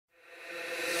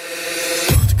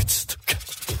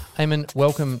Eamon,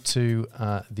 welcome to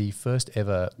the first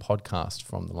ever podcast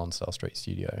from the Lonsdale Street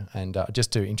studio. And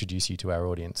just to introduce you to our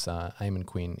audience, Eamon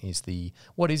Quinn is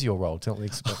what is your role? Tell me,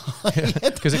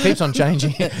 because it keeps on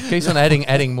changing, keeps on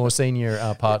adding more senior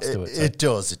parts to it. So. It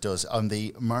does. I'm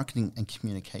the Marketing and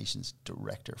Communications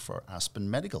Director for Aspen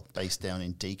Medical, based down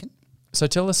in Deakin. So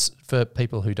tell us, for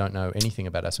people who don't know anything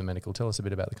about Aspen Medical, tell us a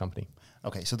bit about the company.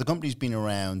 Okay, so the company's been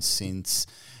around since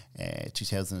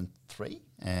 2003,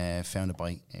 founded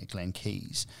by Glenn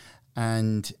Keyes.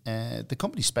 And the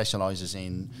company specialises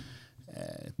in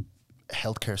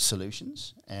healthcare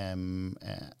solutions.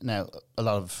 Now, a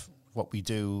lot of what we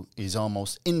do is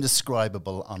almost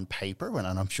indescribable on paper, and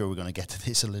I'm sure we're going to get to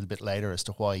this a little bit later as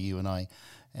to why you and I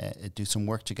do some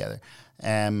work together.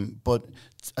 But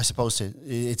I suppose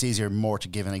it's easier more to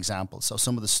give an example. So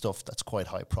some of the stuff that's quite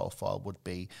high profile would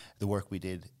be the work we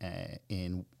did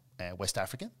in West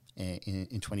Africa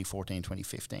in 2014,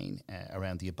 2015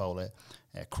 around the Ebola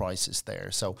crisis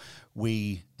there. So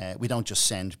we don't just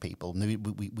send people.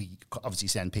 We obviously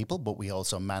send people, but we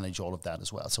also manage all of that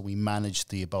as well. So we manage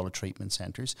the Ebola treatment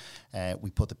centres. We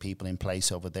put the people in place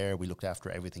over there. We looked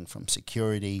after everything from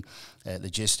security,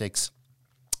 logistics,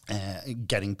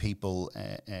 getting people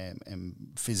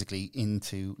physically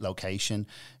into location.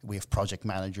 We have project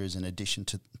managers in addition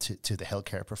to the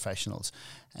healthcare professionals.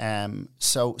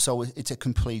 So it's a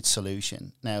complete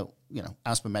solution. Now,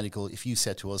 Aspen Medical, if you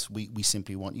said to us, we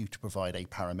simply want you to provide a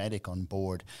paramedic on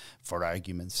board, for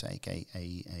argument's sake, a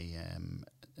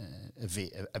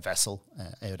vessel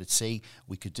out at sea,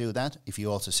 we could do that. If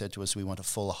you also said to us, we want a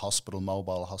full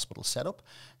mobile hospital setup,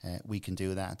 we can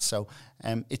do that. So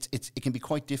it can be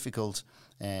quite difficult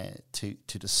to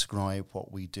describe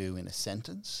what we do in a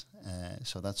sentence.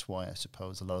 So that's why I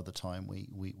suppose a lot of the time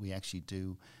we actually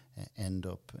do end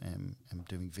up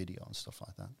doing video and stuff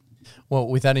like that. Well,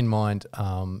 with that in mind,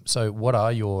 so what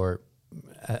are in your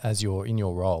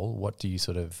role, what do you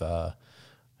sort of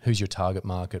who's your target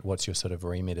market? What's your sort of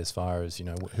remit as far as,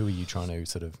 who are you trying to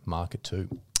sort of market to?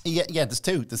 Yeah, there's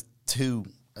two,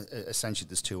 essentially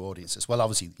there's two audiences. Well,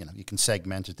 obviously, you can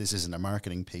segment it. This isn't a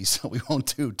marketing piece, so we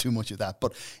won't do too much of that.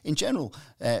 But in general,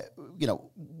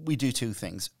 we do two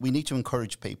things. We need to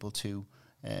encourage people to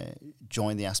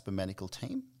join the Aspen Medical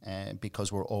team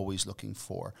because we're always looking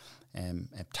for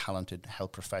talented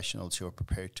health professionals who are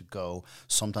prepared to go,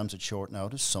 sometimes at short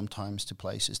notice, sometimes to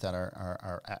places that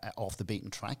are off the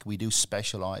beaten track. We do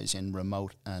specialise in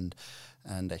remote and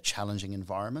challenging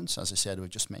environments. As I said, we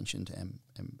just mentioned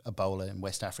Ebola in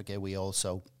West Africa. We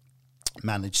also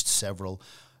managed several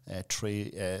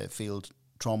field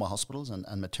trauma hospitals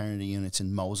and maternity units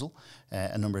in Mosul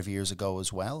a number of years ago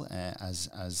as well,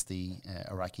 as the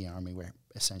Iraqi army were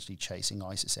essentially chasing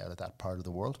ISIS out of that part of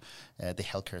the world. The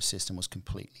healthcare system was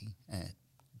completely,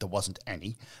 there wasn't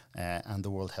any, and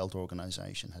the World Health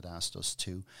Organization had asked us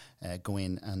to go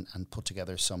in and put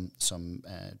together some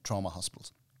trauma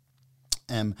hospitals.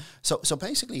 So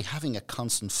basically having a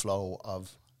constant flow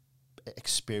of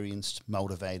experienced,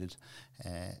 motivated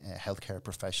healthcare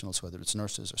professionals, whether it's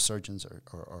nurses or surgeons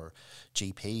or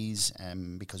GPs,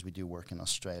 because we do work in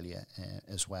Australia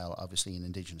as well, obviously in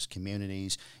Indigenous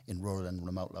communities, in rural and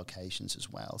remote locations as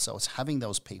well. So it's having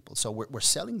those people. So we're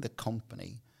selling the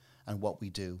company and what we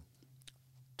do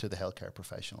to the healthcare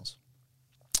professionals.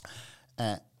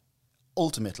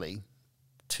 Ultimately,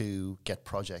 to get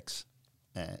projects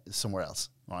somewhere else,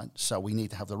 right? So we need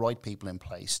to have the right people in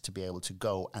place to be able to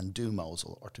go and do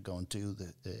Mosul or to go and do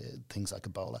the things like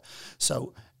Ebola.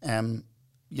 So,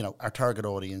 our target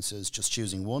audiences, just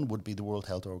choosing one, would be the World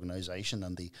Health Organization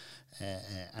and the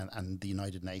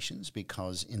United Nations,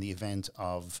 because in the event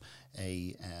of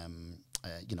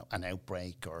an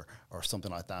outbreak or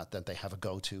something like that they have a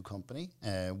go-to company.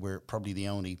 We're probably the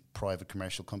only private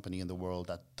commercial company in the world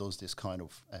that does this kind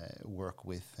of work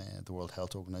with the World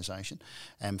Health Organization.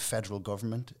 Federal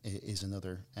government is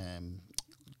another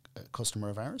customer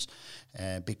of ours,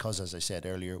 because, as I said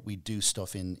earlier, we do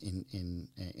stuff in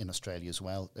Australia as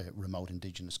well, remote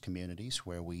Indigenous communities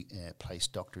where we place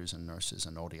doctors and nurses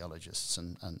and audiologists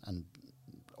and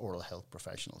oral health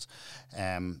professionals.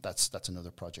 That's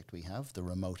another project we have, the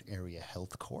Remote Area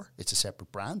Health Corps. It's a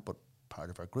separate brand, but part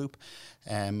of our group.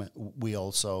 We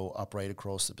also operate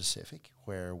across the Pacific,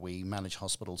 where we manage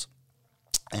hospitals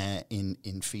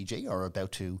in Fiji, or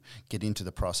about to get into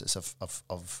the process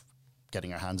of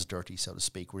getting our hands dirty, so to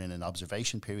speak. We're in an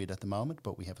observation period at the moment,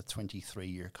 but we have a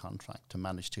 23-year contract to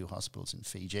manage 2 hospitals in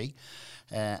Fiji.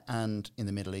 And in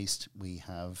the Middle East, we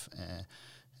have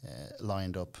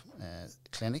lined up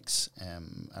clinics.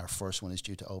 Our first one is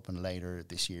due to open later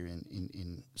this year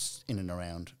in and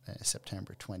around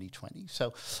September 2020.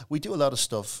 So we do a lot of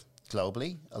stuff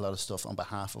globally, a lot of stuff on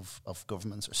behalf of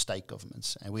governments or state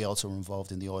governments. And we also are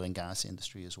involved in the oil and gas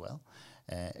industry as well,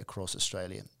 across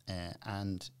Australia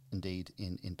and indeed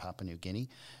in Papua New Guinea,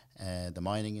 the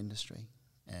mining industry,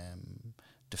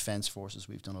 defence forces.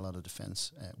 We've done a lot of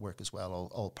defence work as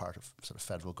well, all part of sort of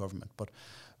federal government. But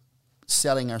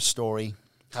selling our story,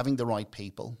 having the right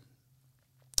people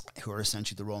who are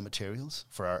essentially the raw materials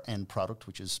for our end product,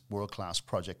 which is world-class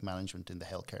project management in the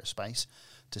healthcare space,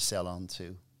 to sell on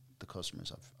to the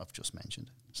customers I've just mentioned.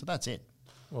 So that's it.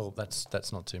 Well,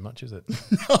 that's not too much, is it?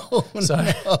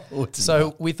 No,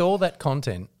 So with all that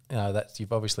content, that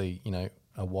you've obviously,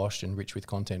 awash and rich with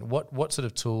content, what sort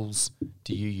of tools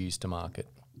do you use to market?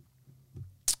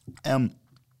 A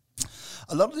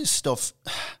lot of this stuff,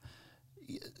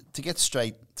 to get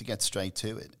straight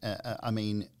to it.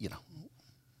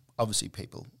 Obviously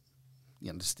people,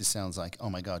 this sounds like, oh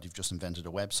my God, you've just invented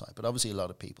a website. But obviously a lot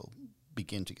of people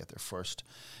begin to get their first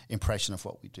impression of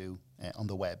what we do on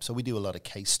the web. So we do a lot of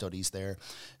case studies there,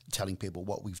 telling people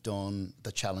what we've done,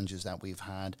 the challenges that we've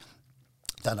had.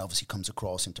 That obviously comes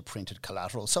across into printed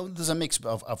collateral. So there's a mix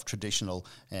of traditional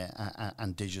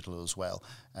and digital as well.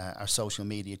 Our social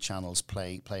media channels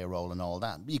play a role in all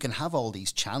that. You can have all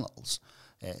these channels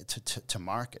to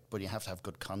market, but you have to have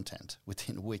good content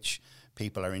within which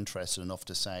people are interested enough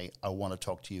to say, I want to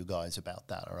talk to you guys about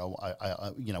that, or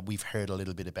we've heard a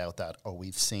little bit about that, or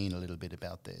we've seen a little bit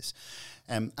about this.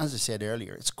 As I said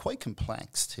earlier, it's quite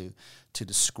complex to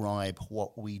describe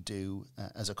what we do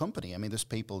as a company. I mean, there's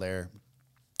people there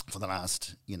for the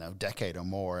last decade or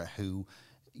more who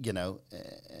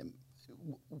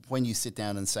when you sit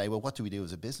down and say, well, what do we do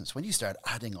as a business? When you start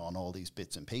adding on all these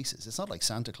bits and pieces, it's not like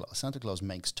Santa Claus. Santa Claus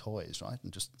makes toys, right?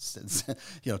 And just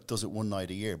does it one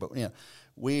night a year. But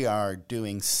we are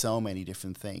doing so many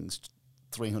different things,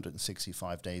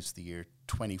 365 days of the year,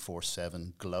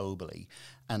 24/7 globally.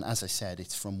 And as I said,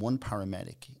 it's from one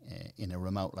paramedic in a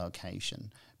remote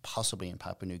location, possibly in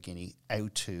Papua New Guinea,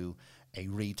 out to a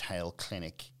retail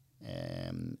clinic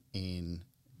in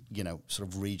sort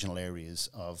of regional areas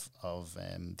of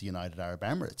the United Arab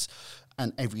Emirates,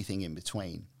 and everything in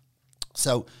between.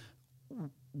 So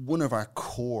one of our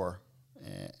core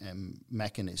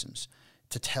mechanisms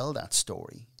to tell that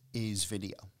story is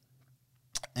video.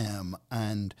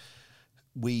 And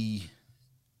we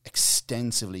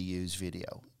extensively use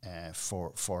video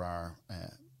for our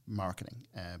marketing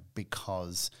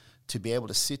because to be able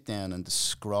to sit down and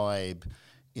describe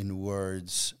in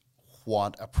words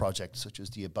what a project such as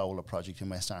the Ebola project in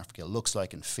West Africa looks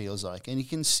like and feels like, and you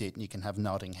can sit and you can have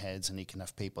nodding heads and you can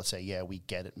have people say, yeah, we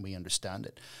get it and we understand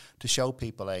it. To show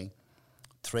people a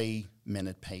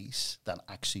 3-minute piece that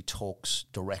actually talks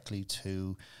directly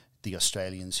to the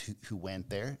Australians who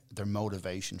went there, their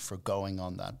motivation for going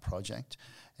on that project,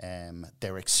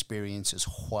 their experiences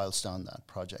whilst on that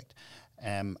project.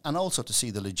 And also to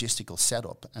see the logistical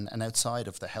setup and outside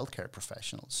of the healthcare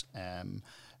professionals,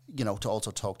 to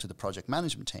also talk to the project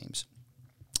management teams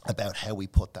about how we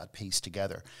put that piece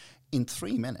together. In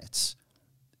 3 minutes,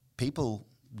 people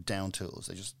down tools,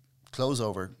 they just close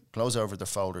over their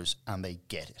folders and they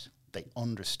get it. They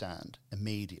understand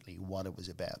immediately what it was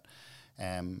about.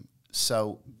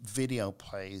 So video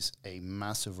plays a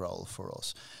massive role for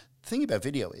us. The thing about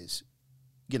video is,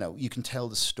 you can tell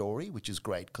the story, which is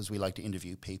great because we like to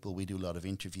interview people. We do a lot of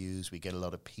interviews. We get a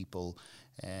lot of people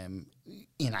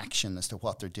in action as to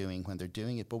what they're doing when they're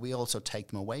doing it. But we also take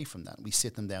them away from that. We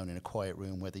sit them down in a quiet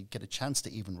room where they get a chance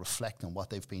to even reflect on what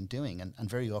they've been doing. And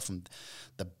very often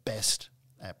the best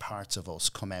parts of us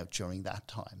come out during that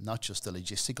time. Not just the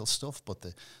logistical stuff, but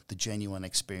the genuine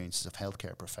experiences of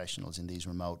healthcare professionals in these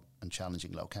remote and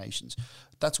challenging locations.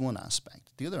 That's one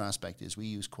aspect. The other aspect is we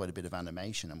use quite a bit of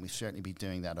animation, and we've certainly been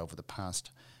doing that over the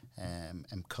past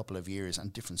couple of years,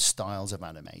 and different styles of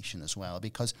animation as well,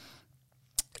 because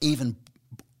even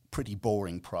pretty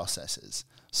boring processes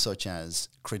such as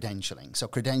credentialing. So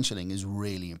credentialing is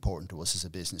really important to us as a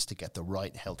business to get the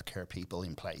right healthcare people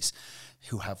in place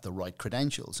who have the right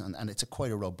credentials. And it's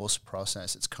quite a robust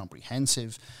process. It's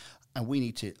comprehensive. And we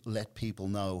need to let people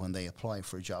know when they apply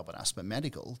for a job at Aspen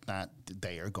Medical that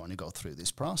they are going to go through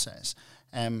this process.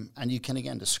 And you can,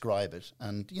 again, describe it.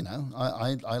 And,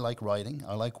 I like writing.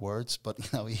 I like words. But,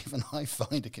 even I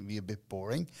find it can be a bit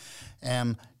boring.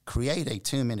 Create a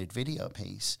 2-minute video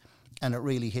piece, and it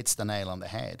really hits the nail on the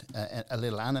head. A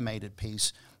little animated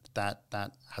piece that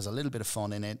has a little bit of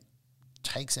fun in it,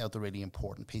 takes out the really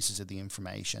important pieces of the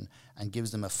information and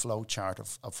gives them a flow chart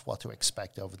of what to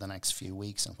expect over the next few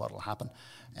weeks and what will happen,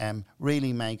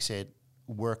 really makes it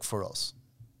work for us.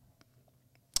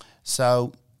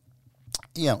 So,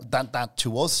 that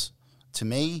to us, to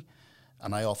me,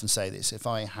 and I often say this, if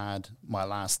I had my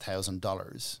last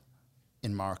 $1,000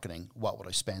 in marketing, what would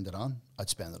I spend it on? I'd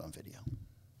spend it on video.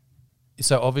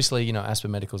 So obviously, you know,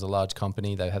 Aspen Medical is a large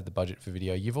company. They have the budget for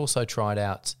video. You've also tried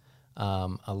out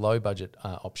a low budget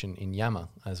option in Yammer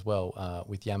as well,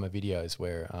 with Yammer Videos,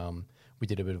 where we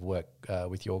did a bit of work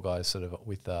with your guys sort of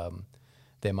with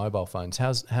their mobile phones.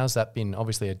 How's that been?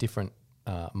 Obviously a different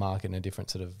market and a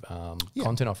different sort of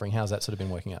content offering. How's that sort of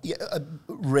been working out? Yeah,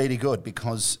 really good,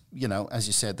 because, you know, as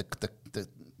you said,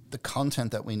 the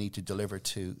content that we need to deliver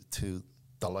to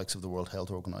the likes of the World Health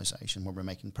Organization, when we're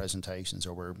making presentations,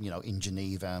 or we're, you know, in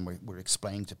Geneva and we're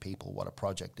explaining to people what a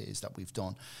project is that we've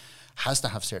done, has to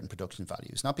have certain production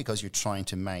values. Not because you're trying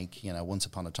to make, you know, Once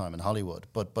Upon a Time in Hollywood,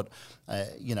 but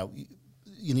you know,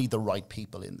 you need the right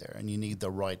people in there, and you need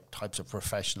the right types of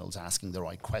professionals asking the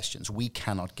right questions. We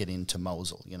cannot get into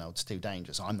Mosul, you know, it's too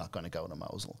dangerous. I'm not going to go to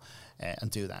Mosul and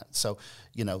do that. So,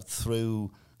 you know, through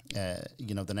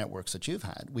you know, the networks that you've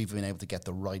had, we've been able to get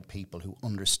the right people who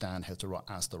understand how to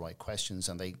ask the right questions,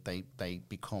 and they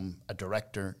become a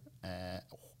director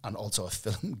and also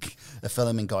a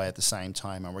filming guy at the same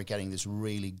time, and we're getting this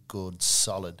really good,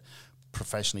 solid,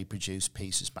 professionally produced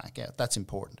pieces back out. That's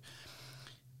important.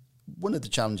 One of the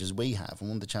challenges we have, and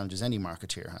one of the challenges any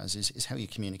marketeer has, is how you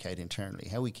communicate internally,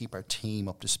 how we keep our team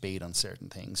up to speed on certain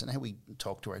things, and how we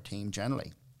talk to our team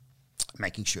generally,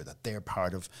 making sure that they're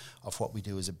part of what we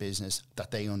do as a business,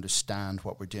 that they understand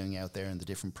what we're doing out there in the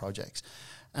different projects.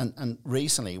 And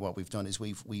recently what we've done is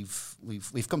we've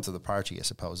come to the party, I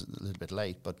suppose, a little bit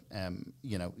late, but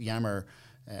you know, Yammer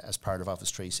as part of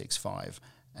Office 365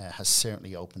 has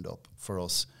certainly opened up for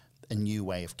us a new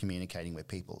way of communicating with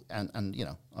people. And you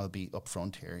know, I'll be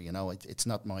upfront here, you know, it's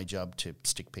not my job to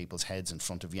stick people's heads in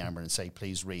front of Yammer and say,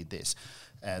 please read this.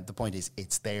 The point is,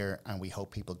 it's there, and we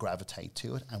hope people gravitate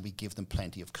to it, and we give them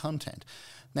plenty of content.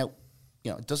 Now,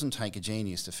 you know, it doesn't take a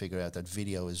genius to figure out that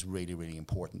video is really, really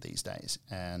important these days.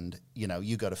 And, you know,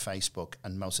 you go to Facebook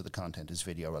and most of the content is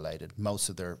video related. Most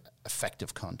of their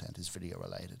effective content is video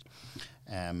related.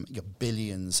 You know,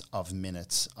 billions of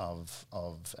minutes of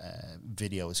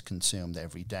video is consumed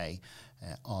every day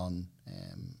on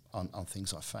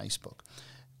things like Facebook.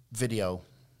 Video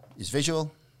is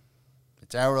visual,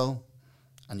 it's oral,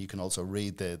 and you can also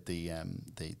read the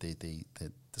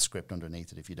script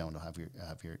underneath it if you don't have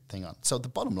your thing on. So the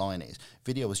bottom line is,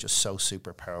 video is just so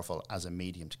super powerful as a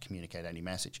medium to communicate any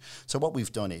message. So what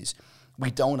we've done is, we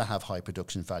don't want to have high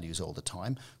production values all the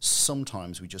time.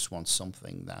 Sometimes we just want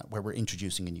something where we're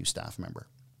introducing a new staff member.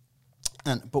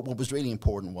 But what was really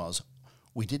important was,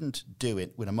 we didn't do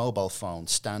it with a mobile phone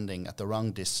standing at the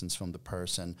wrong distance from the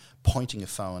person, pointing a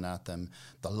phone at them.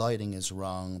 The lighting is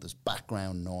wrong. There's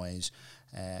background noise,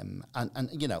 and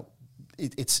you know,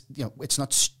 it's you know, it's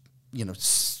not, you know,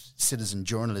 citizen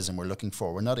journalism we're looking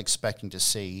for. We're not expecting to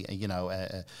see you know,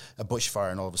 a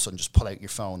bushfire and all of a sudden just pull out your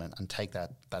phone and take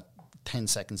that 10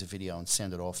 seconds of video and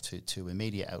send it off to a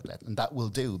media outlet. And that will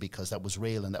do, because that was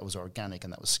real and that was organic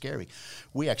and that was scary.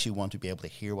 We actually want to be able to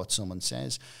hear what someone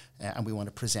says, and we want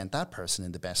to present that person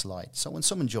in the best light. So when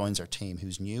someone joins our team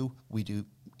who's new, we do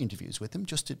interviews with them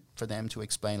just for them to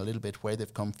explain a little bit where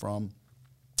they've come from,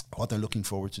 what they're looking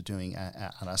forward to doing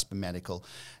at Aspen Medical.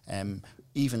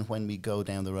 Even when we go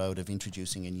down the road of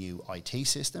introducing a new IT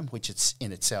system, which it's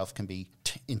in itself can be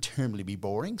internally be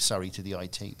boring, sorry to the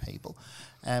IT people,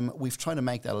 we've tried to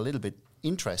make that a little bit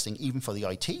interesting even for the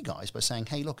IT guys by saying,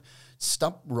 hey, look,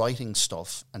 stop writing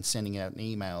stuff and sending out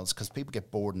emails, because people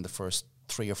get bored in the first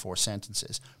 3 or 4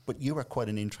 sentences. But you are quite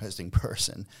an interesting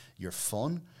person. You're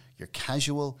fun, you're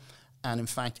casual, and in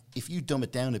fact, if you dumb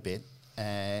it down a bit,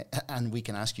 and we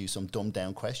can ask you some dumbed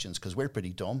down questions, because we're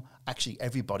pretty dumb. Actually,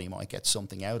 everybody might get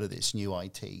something out of this new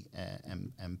IT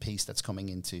piece that's coming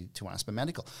into Aspen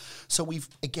Medical. So we've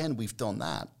done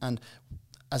that. And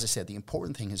as I said, the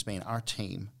important thing has been our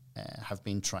team have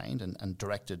been trained and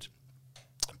directed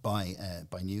by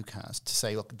Newcast to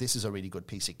say, look, this is a really good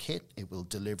piece of kit. It will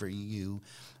deliver you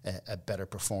a better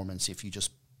performance if you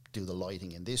just do the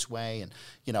lighting in this way. And,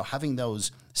 you know, having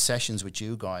those sessions with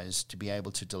you guys to be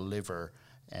able to deliver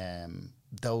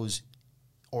those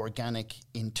organic,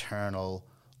 internal,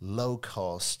 low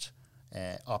cost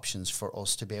options for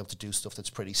us to be able to do stuff that's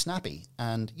pretty snappy.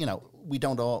 And, you know, we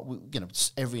don't all, you know,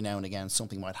 every now and again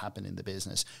something might happen in the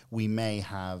business. We may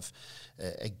have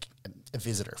a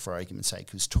visitor, for argument's sake,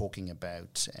 who's talking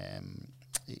about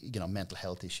you know, mental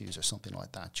health issues or something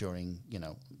like that during, you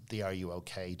know, the Are You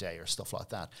OK day or stuff like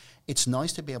that. It's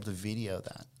nice to be able to video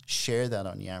that, share that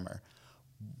on Yammer,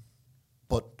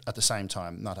 but at the same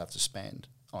time not have to spend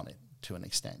on it to an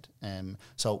extent.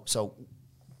 So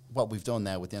what we've done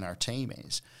now within our team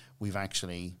is we've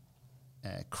actually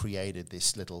created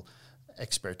this little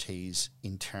expertise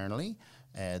internally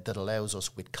that allows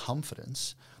us with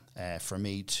confidence for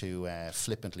me to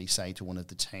flippantly say to one of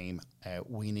the team,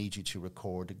 we need you to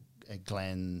record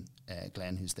Glenn,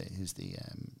 who's the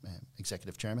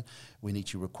executive chairman. We need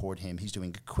to record him. He's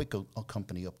doing a quick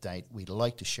company update. We'd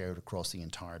like to share it across the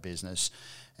entire business.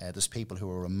 There's people who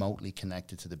are remotely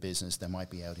connected to the business. They might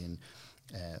be out in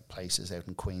places out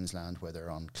in Queensland where they're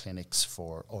on clinics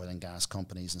for oil and gas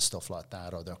companies and stuff like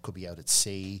that, or they could be out at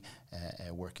sea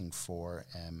working for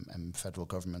federal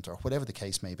government, or whatever the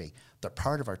case may be. They're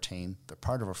part of our team. They're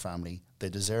part of our family. They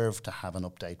deserve to have an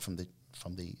update from the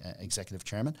executive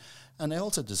chairman, and they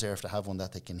also deserve to have one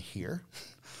that they can hear,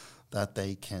 that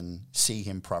they can see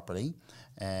him properly,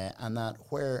 and that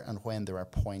where and when there are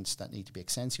points that need to be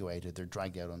accentuated, they're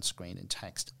dragged out on screen in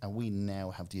text. And we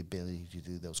now have the ability to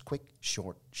do those quick,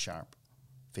 short, sharp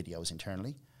videos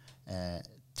internally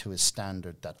to a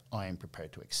standard that I'm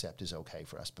prepared to accept is okay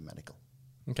for Aspen Medical.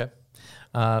 Okay.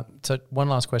 So one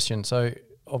last question. So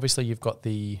obviously you've got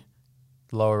the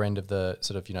lower end of the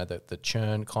sort of, the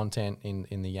churn content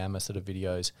in the Yammer sort of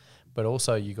videos, but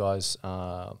also you guys,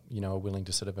 are willing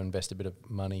to sort of invest a bit of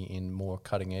money in more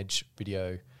cutting edge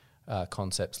video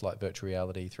concepts like virtual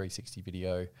reality, 360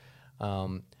 video.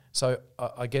 So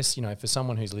I guess, for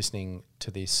someone who's listening to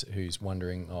this, who's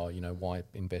wondering, why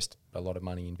invest a lot of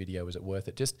money in video? Is it worth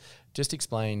it? Just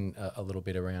explain a little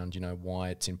bit around, why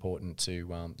it's important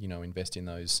to, invest in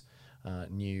those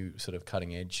new sort of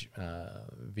cutting edge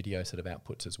video sort of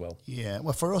outputs as well. Yeah,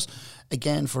 well, for us,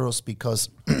 because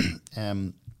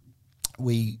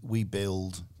we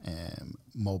build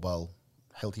mobile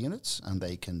health units, and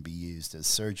they can be used as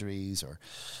surgeries or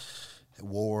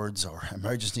wards or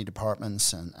emergency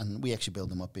departments, and we actually build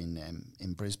them up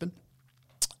in Brisbane.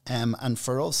 And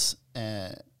for us,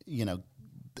 the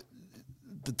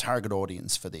target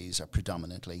audience for these are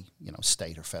predominantly,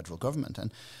 state or federal government.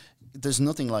 And there's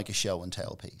nothing like a show and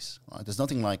tell piece, right? There's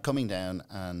nothing like coming down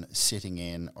and sitting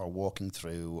in or walking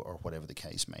through or whatever the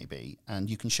case may be. And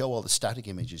you can show all the static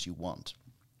images you want,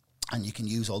 and you can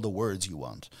use all the words you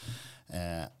want.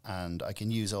 And I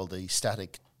can use all the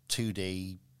static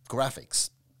 2D graphics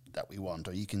that we want,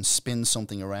 or you can spin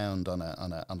something around on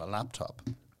a laptop.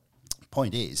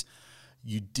 Point is,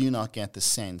 you do not get the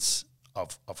sense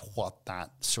of what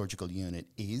that surgical unit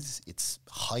is, its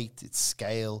height, its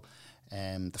scale,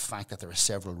 the fact that there are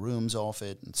several rooms off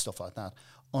it and stuff like that,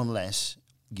 unless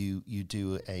you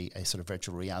do a sort of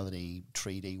virtual reality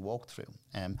 3D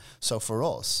walkthrough. So for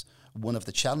us, one of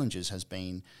the challenges has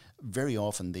been very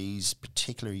often these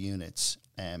particular units,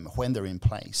 when they're in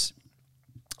place,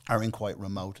 are in quite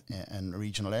remote and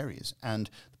regional areas. And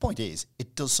the point is,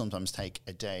 it does sometimes take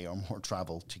a day or more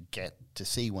travel to get to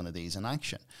see one of these in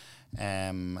action.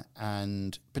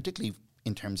 And particularly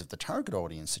in terms of the target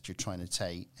audience that you're trying to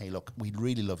say, hey, look, we'd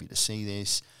really love you to see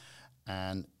this,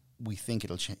 and we think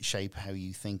it'll shape how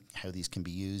you think how these can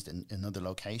be used in other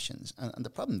locations. And the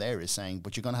problem there is saying,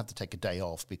 but you're going to have to take a day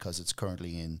off because it's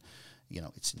currently in,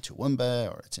 it's in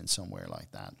Toowoomba or it's in somewhere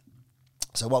like that.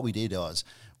 So what we did was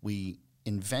we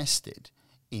invested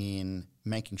in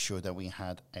making sure that we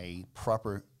had a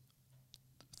proper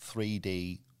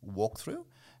 3D walkthrough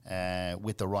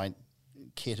with the right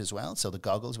kit as well. So the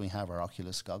goggles we have are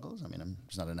Oculus goggles. I mean,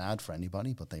 it's not an ad for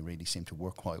anybody, but they really seem to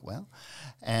work quite well.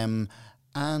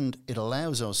 And it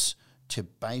allows us to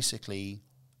basically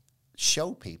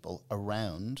show people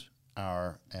around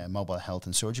our mobile health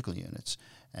and surgical units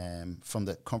from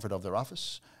the comfort of their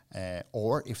office,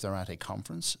 or if they're at a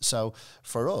conference. So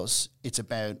for us, it's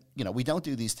about, we don't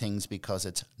do these things because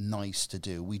it's nice to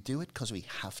do. We do it because we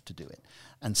have to do it.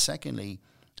 And secondly,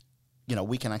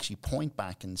 we can actually point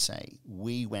back and say,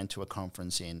 we went to a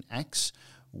conference in X,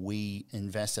 we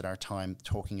invested our time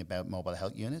talking about mobile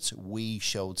health units, we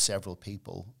showed several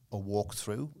people a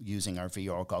walkthrough using our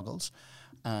VR goggles,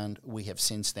 and we have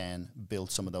since then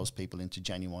built some of those people into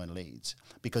genuine leads.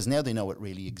 Because now they know it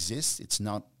really exists. It's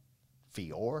not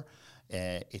VR.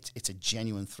 It's a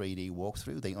genuine 3D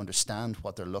walkthrough. They understand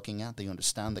what they're looking at. They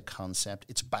understand the concept.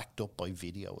 It's backed up by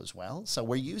video as well. So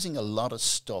we're using a lot of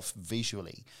stuff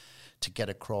visually to get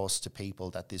across to people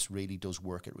that this really does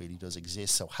work, it really does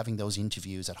exist. So having those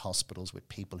interviews at hospitals with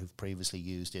people who've previously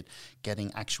used it,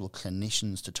 getting actual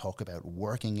clinicians to talk about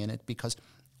working in it, because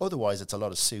otherwise it's a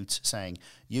lot of suits saying,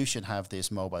 you should have this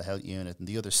mobile health unit, and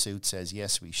the other suit says,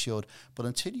 yes, we should. But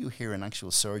until you hear an actual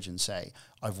surgeon say,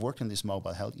 I've worked in this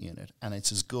mobile health unit, and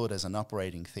it's as good as an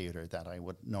operating theatre that I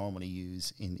would normally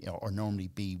use in, or normally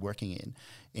be working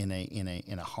in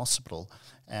a hospital,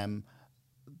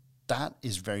 that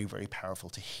is very, very powerful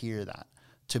to hear that,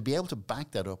 to be able to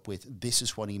back that up with this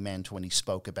is what he meant when he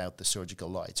spoke about the surgical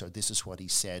lights, or this is what he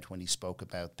said when he spoke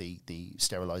about the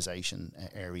sterilization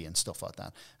area and stuff like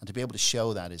that. And to be able to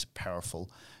show that is a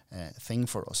powerful thing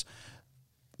for us.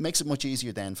 Makes it much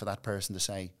easier then for that person to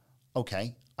say,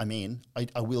 okay, I'm in,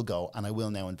 I will go, and I will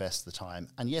now invest the time.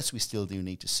 And yes, we still do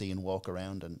need to see and walk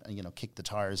around and you know, kick the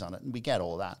tires on it, and we get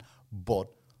all that, but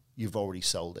you've already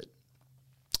sold it.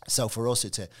 So for us,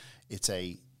 it's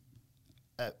a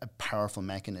powerful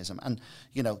mechanism. And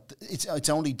you know, it's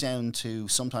only down to,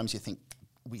 sometimes you think,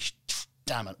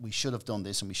 damn it, we should have done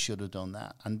this and we should have done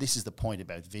that. And this is the point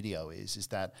about video is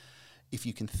that if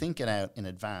you can think it out in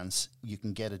advance, you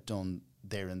can get it done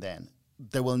there and then.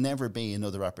 There will never be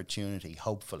another opportunity,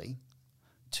 hopefully,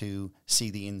 to see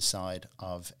the inside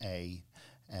of a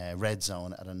red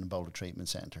zone at an Ebola treatment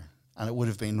centre. And it would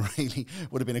have been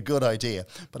a good idea.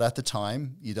 But at the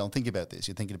time, you don't think about this.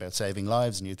 You're thinking about saving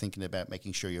lives, and you're thinking about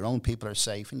making sure your own people are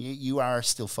safe. And you are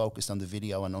still focused on the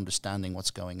video and understanding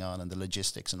what's going on and the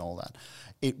logistics and all that.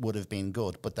 It would have been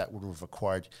good, but that would have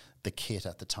required the kit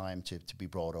at the time to be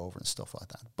brought over and stuff like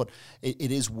that. But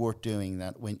it is worth doing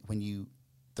that when you...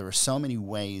 There are so many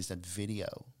ways that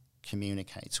video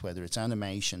communicates, whether it's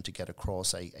animation to get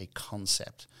across a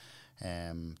concept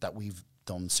that we've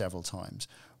done several times,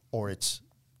 or it's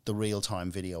the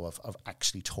real-time video of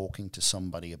actually talking to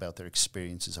somebody about their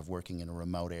experiences of working in a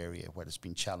remote area where it's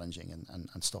been challenging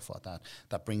and stuff like that.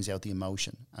 That brings out the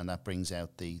emotion, and that brings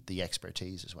out the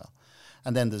expertise as well.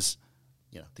 And then there's,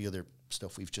 you know, the other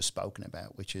stuff we've just spoken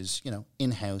about, which is, you know,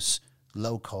 in-house,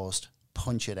 low cost,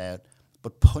 punch it out,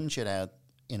 but punch it out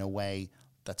in a way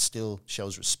that still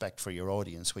shows respect for your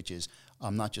audience, which is,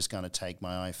 I'm not just going to take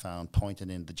my iPhone, point it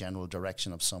in the general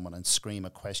direction of someone and scream a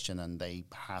question and they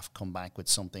half come back with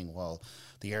something while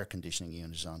the air conditioning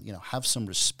unit is on. You know, have some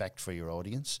respect for your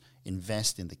audience,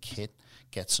 invest in the kit,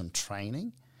 get some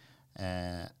training,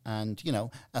 and, you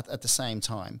know, at the same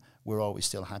time, we're always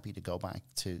still happy to go back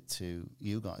to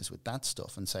you guys with that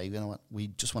stuff and say, you know what, we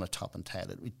just want to top and tail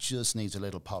it. It just needs a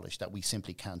little polish that we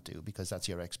simply can't do because that's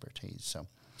your expertise. So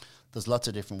there's lots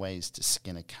of different ways to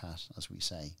skin a cat, as we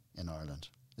say in Ireland.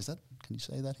 Can you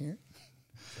say that here?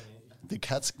 Can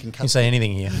cats say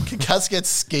anything here. Can cats get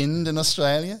skinned in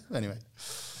Australia? Anyway.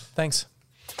 Thanks.